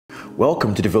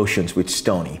Welcome to Devotions with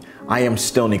Stony. I am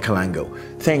Stony Kalango.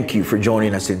 Thank you for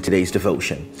joining us in today's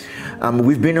devotion.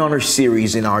 We've been on a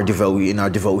series in our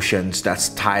devotions that's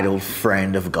titled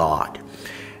Friend of God.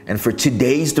 And for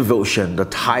today's devotion, the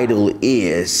title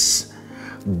is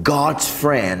God's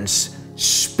Friends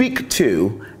Speak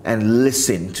to and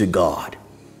Listen to God.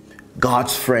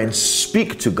 God's friends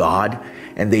speak to God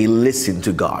and they listen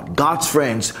to God. God's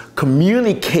friends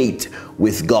communicate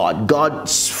with God.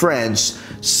 God's friends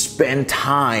spend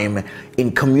time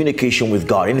in communication with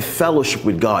God, in fellowship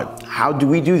with God. How do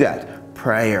we do that?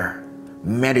 Prayer,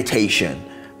 meditation.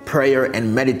 Prayer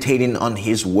and meditating on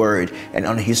His Word and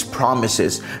on His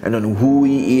promises and on who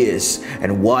He is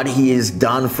and what He has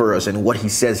done for us and what He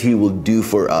says He will do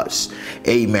for us.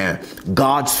 Amen.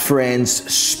 God's friends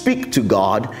speak to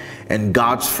God and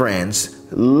God's friends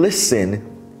listen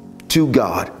to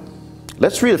God.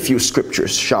 Let's read a few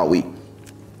scriptures, shall we?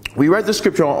 We read the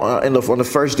scripture on the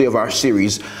first day of our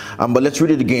series, but let's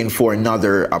read it again for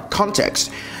another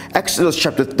context. Exodus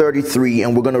chapter 33,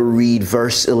 and we're going to read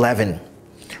verse 11.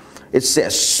 It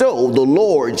says, "So the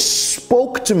Lord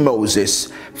spoke to Moses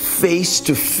face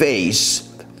to face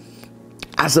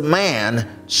as a man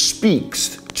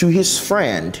speaks to his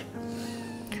friend."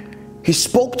 He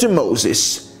spoke to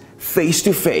Moses face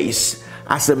to face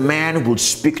as a man would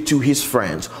speak to his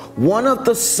friends. One of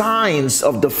the signs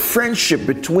of the friendship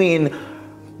between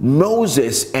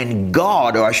Moses and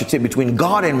God, or I should say between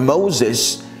God and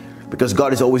Moses, because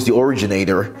God is always the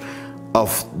originator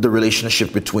of the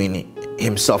relationship between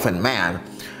himself and man.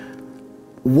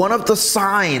 One of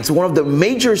the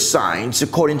major signs,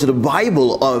 according to the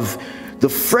Bible, of the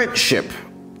friendship,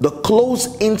 the close,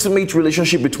 intimate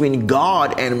relationship between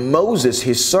God and Moses,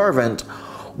 his servant,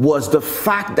 was the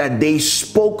fact that they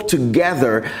spoke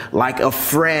together like a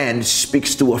friend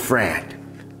speaks to a friend.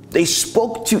 They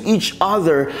spoke to each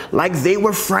other like they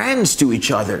were friends to each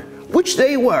other, which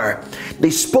they were.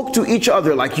 They spoke to each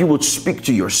other like you would speak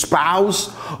to your spouse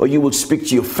or you would speak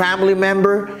to your family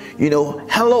member.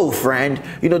 Hello, friend.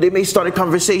 They may start a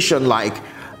conversation like,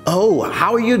 "Oh,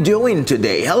 how are you doing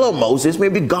today? Hello, Moses."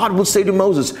 Maybe God will say to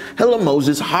Moses, "Hello,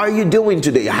 Moses, how are you doing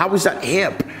today? How is that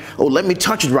hip? Oh, let me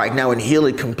touch it right now and heal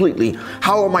it completely.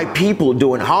 How are my people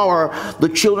doing? How are the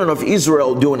children of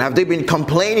Israel doing? Have they been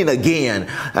complaining again?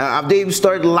 Have they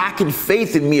started lacking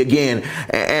faith in me again?"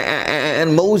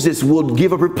 And Moses would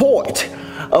give a report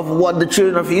of what the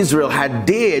children of Israel had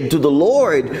did to the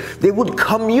Lord. They would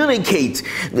communicate.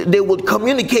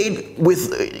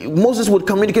 Moses would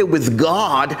communicate with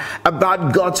God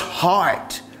about God's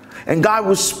heart. And God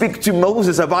would speak to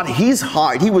Moses about his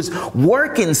heart. He was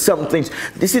working some things.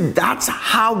 That's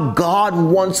how God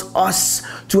wants us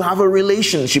to have a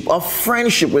relationship, a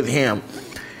friendship with Him.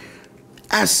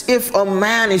 As if a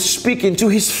man is speaking to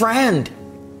his friend.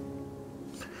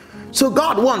 So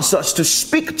God wants us to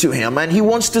speak to Him, and He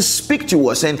wants to speak to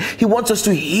us, and He wants us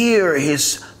to hear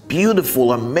His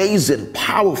beautiful, amazing,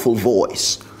 powerful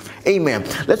voice. Amen.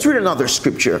 Let's read another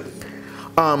scripture.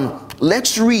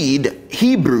 Let's read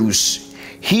Hebrews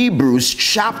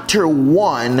chapter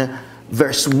 1,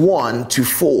 verse 1 to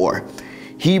 4.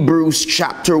 Hebrews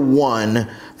chapter 1,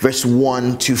 verse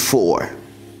 1 to 4.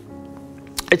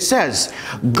 It says,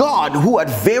 "God, who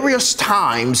at various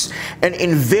times and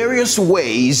in various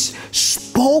ways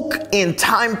spoke in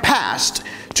time past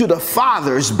to the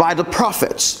fathers by the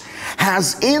prophets,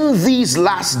 has in these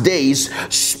last days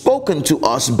spoken to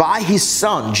us by His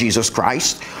Son, Jesus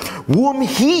Christ, whom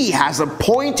He has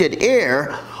appointed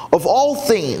heir of all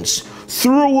things,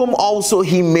 through whom also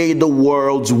He made the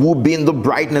worlds, who being the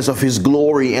brightness of His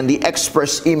glory and the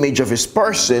express image of His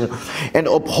person, and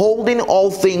upholding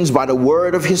all things by the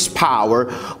word of His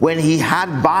power, when He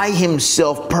had by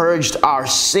Himself purged our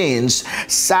sins,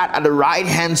 sat at the right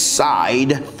hand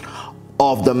side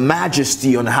of the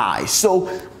Majesty on high." So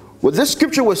what this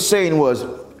scripture was saying was,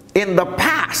 in the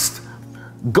past,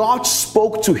 God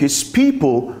spoke to His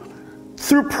people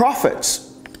through prophets.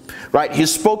 Right? He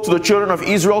spoke to the children of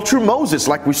Israel through Moses,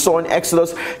 like we saw in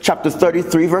Exodus chapter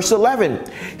 33, verse 11.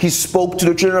 He spoke to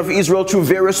the children of Israel through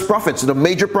various prophets, the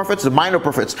major prophets, the minor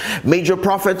prophets. Major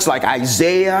prophets like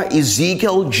Isaiah,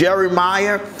 Ezekiel,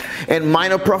 Jeremiah, and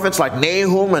minor prophets like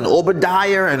Nahum and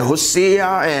Obadiah and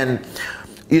Hosea and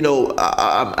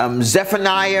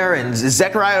Zephaniah and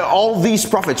Zechariah, all these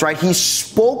prophets, right? He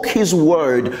spoke His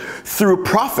word through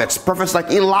prophets like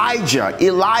Elijah,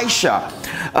 Elisha,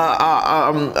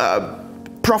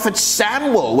 Prophet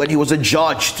Samuel when he was a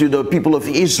judge to the people of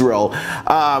Israel,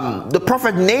 the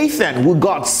prophet Nathan, who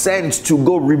God sent to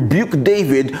go rebuke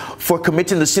David for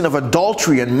committing the sin of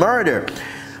adultery and murder.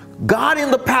 God in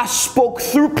the past spoke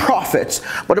through prophets,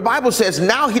 but the Bible says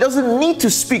now he doesn't need to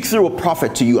speak through a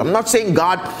prophet to you. I'm not saying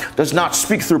God does not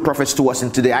speak through prophets to us,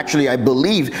 and today actually I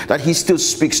believe that he still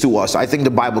speaks to us. I think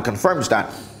the Bible confirms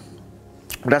that.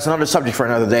 But that's another subject for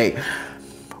another day.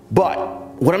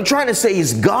 But what I'm trying to say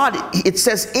is God, it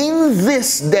says in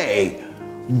this day,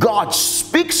 God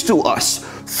speaks to us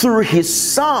through his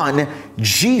Son,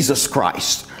 Jesus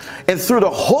Christ, and through the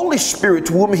Holy Spirit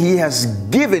whom he has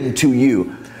given to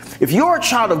you. If you're a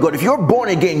child of God, if you're born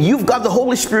again, you've got the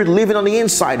Holy Spirit living on the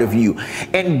inside of you.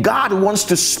 And God wants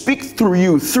to speak through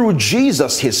you, through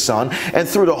Jesus, his Son, and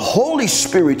through the Holy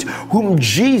Spirit, whom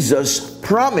Jesus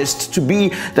promised to be,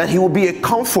 that he will be a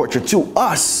comforter to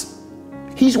us.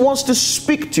 He wants to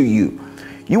speak to you.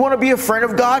 You want to be a friend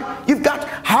of God?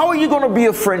 How are you going to be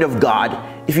a friend of God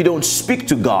if you don't speak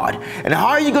to God? And how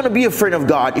are you going to be a friend of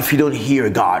God if you don't hear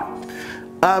God?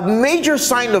 A major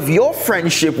sign of your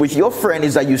friendship with your friend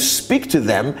is that you speak to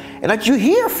them and that you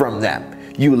hear from them.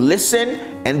 You listen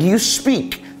and you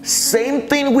speak. Same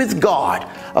thing with God.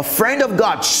 A friend of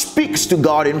God speaks to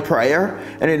God in prayer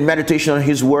and in meditation on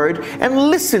his word and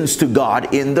listens to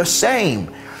God in the same.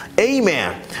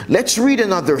 Amen. Let's read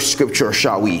another scripture,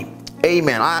 shall we?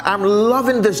 Amen. I'm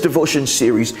loving this devotion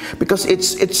series because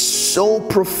it's so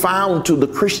profound to the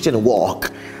Christian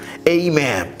walk.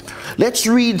 Amen. Let's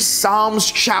read Psalms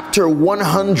chapter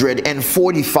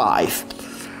 145.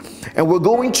 And we're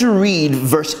going to read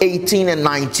verse 18 and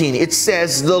 19. It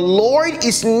says, "The Lord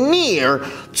is near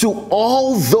to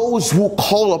all those who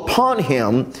call upon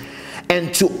him,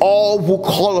 and to all who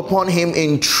call upon him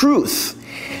in truth."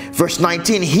 Verse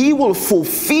 19, "He will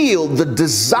fulfill the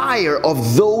desire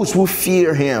of those who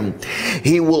fear him.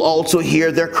 He will also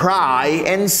hear their cry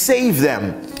and save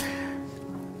them."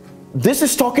 This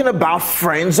is talking about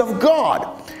friends of God.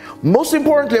 Most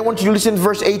importantly, I want you to listen to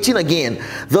verse 18 again.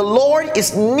 The Lord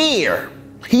is near.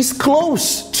 He's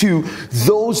close to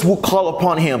those who call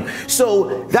upon him.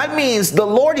 So that means the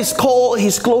Lord is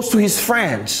he's close to his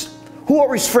friends. Who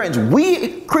are his friends?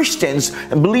 We Christians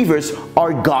and believers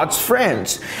are God's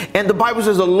friends. And the Bible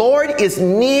says the Lord is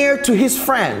near to his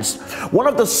friends. One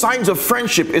of the signs of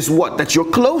friendship is what? That you're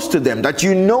close to them, that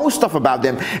you know stuff about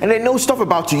them, and they know stuff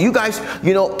about you. You guys,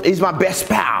 you know, he's my best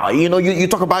pal. You know, you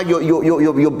talk about your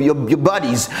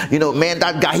buddies. You know, man,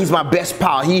 that guy, he's my best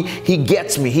pal. He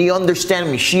gets me. He understands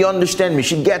me. She understands me.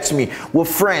 She gets me. We're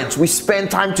friends. We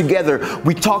spend time together.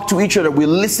 We talk to each other. We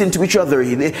listen to each other.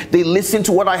 They listen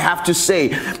to what I have to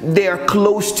say. They are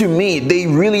close to me. They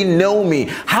really know me.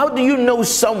 How do you know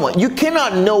someone? You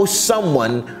cannot know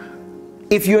someone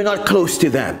if you're not close to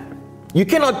them. You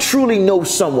cannot truly know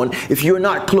someone if you're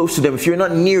not close to them, if you're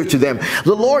not near to them.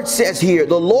 The Lord says here,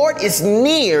 the Lord is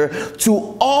near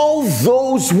to all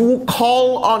those who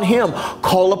call on him.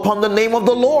 Call upon the name of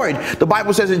the Lord. The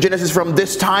Bible says in Genesis, from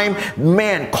this time,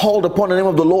 man called upon the name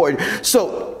of the Lord.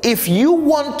 So if you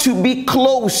want to be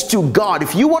close to God,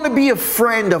 if you want to be a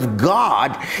friend of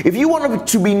God, if you want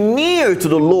to be near to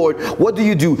the Lord, what do?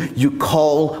 You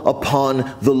call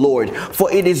upon the Lord.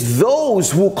 For it is those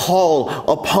who call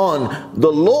upon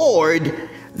the Lord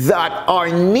that are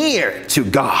near to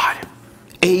God.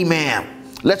 Amen.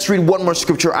 Let's read one more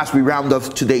scripture as we round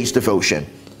off today's devotion.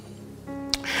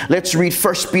 Let's read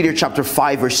 1 Peter chapter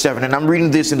 5 verse 7, and I'm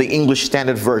reading this in the English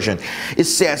Standard Version. It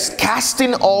says,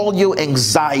 "Casting all your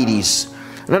anxieties."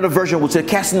 Another version would say,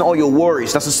 "Casting all your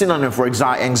worries." That's a synonym for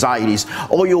anxieties.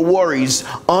 All your worries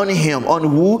on him. On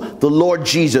who? The Lord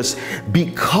Jesus,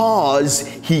 because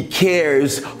he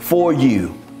cares for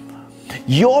you.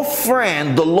 Your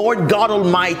friend, the Lord God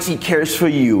Almighty, cares for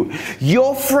you.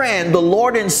 Your friend, the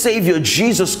Lord and Savior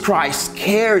Jesus Christ,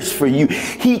 cares for you.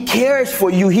 He cares for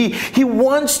you. He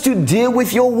wants to deal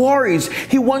with your worries.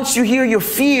 He wants to hear your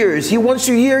fears. He wants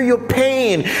to hear your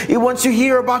pain. He wants to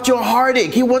hear about your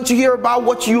heartache. He wants to hear about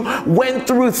what you went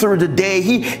through the day.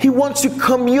 He wants to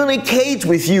communicate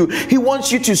with you. He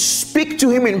wants you to speak to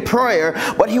him in prayer,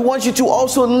 but he wants you to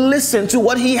also listen to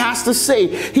what he has to say.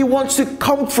 He wants to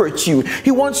comfort you.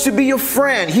 He wants to be your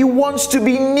friend. He wants to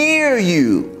be near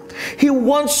you. He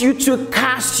wants you to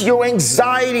cast your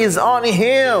anxieties on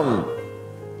him.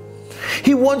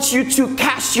 He wants you to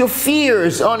cast your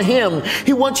fears on him.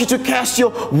 He wants you to cast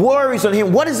your worries on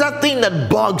him. What is that thing that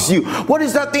bugs you? What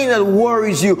is that thing that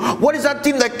worries you? What is that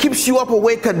thing that keeps you up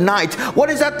awake at night? What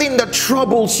is that thing that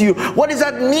troubles you? What is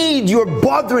that need you're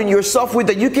bothering yourself with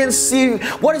that you can't see?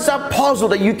 What is that puzzle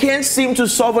that you can't seem to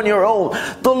solve on your own?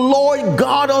 The Lord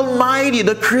God Almighty,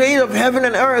 the creator of heaven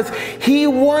and earth, he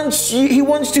wants you, he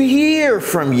wants to hear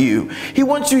from you. He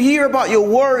wants to hear about your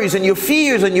worries and your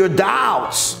fears and your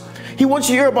doubts. He wants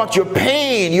to hear about your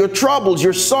pain, your troubles,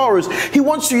 your sorrows. He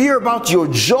wants to hear about your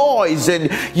joys and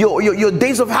your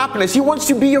days of happiness. He wants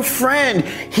to be your friend.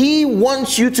 He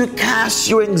wants you to cast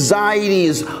your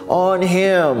anxieties on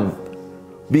him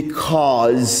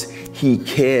because he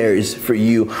cares for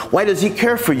you. Why does he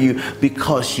care for you?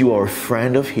 Because you are a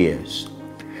friend of his.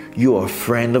 You are a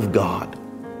friend of God.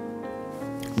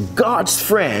 God's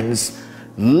friends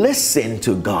listen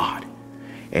to God,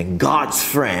 and God's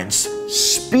friends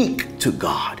speak to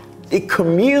God. They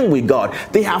commune with God.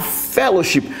 They have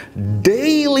fellowship,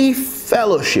 daily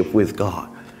fellowship with God.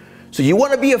 So you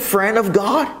want to be a friend of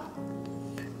God?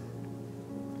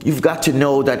 You've got to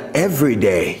know that every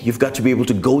day you've got to be able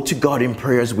to go to God in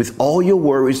prayers with all your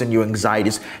worries and your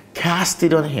anxieties, cast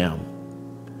it on him.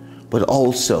 But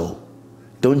also,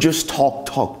 don't just talk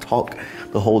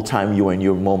the whole time you're in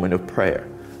your moment of prayer.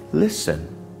 Listen.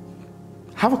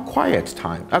 Have a quiet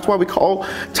time. That's why we call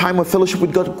time of fellowship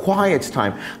with God quiet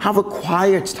time. Have a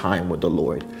quiet time with the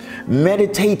Lord.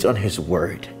 Meditate on his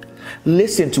word.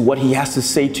 Listen to what he has to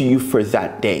say to you for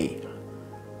that day.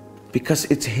 Because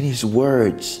it's in his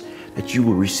words that you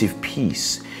will receive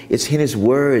peace. It's in his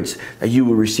words that you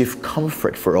will receive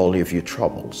comfort for all of your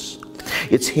troubles.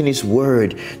 It's in his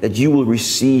word that you will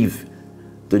receive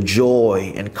the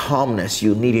joy and calmness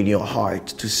you need in your heart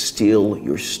to still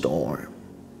your storm.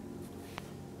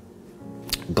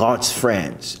 God's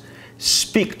friends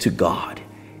speak to God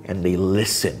and they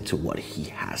listen to what he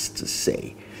has to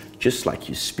say. Just like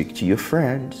you speak to your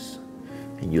friends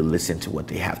and you listen to what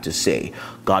they have to say.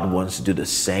 God wants to do the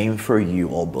same for you,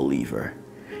 oh believer.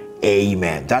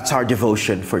 Amen. That's our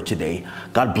devotion for today.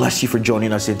 God bless you for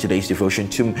joining us in today's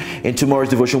devotion. In tomorrow's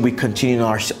devotion, we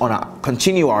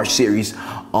continue our series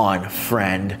on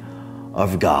Friend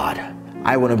of God.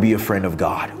 I want to be a friend of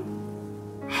God.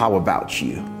 How about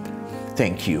you?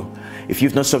 Thank you. If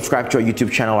you've not subscribed to our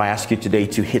YouTube channel, I ask you today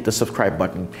to hit the subscribe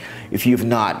button. If you've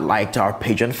not liked our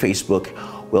page on Facebook,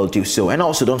 well, do so. And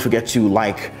also don't forget to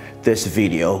like this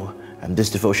video and this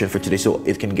devotion for today so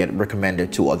it can get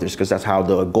recommended to others, because that's how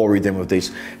the algorithm of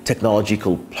these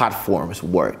technological platforms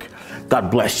work. God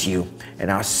bless you,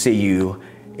 and I'll see you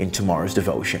in tomorrow's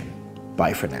devotion.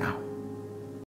 Bye for now.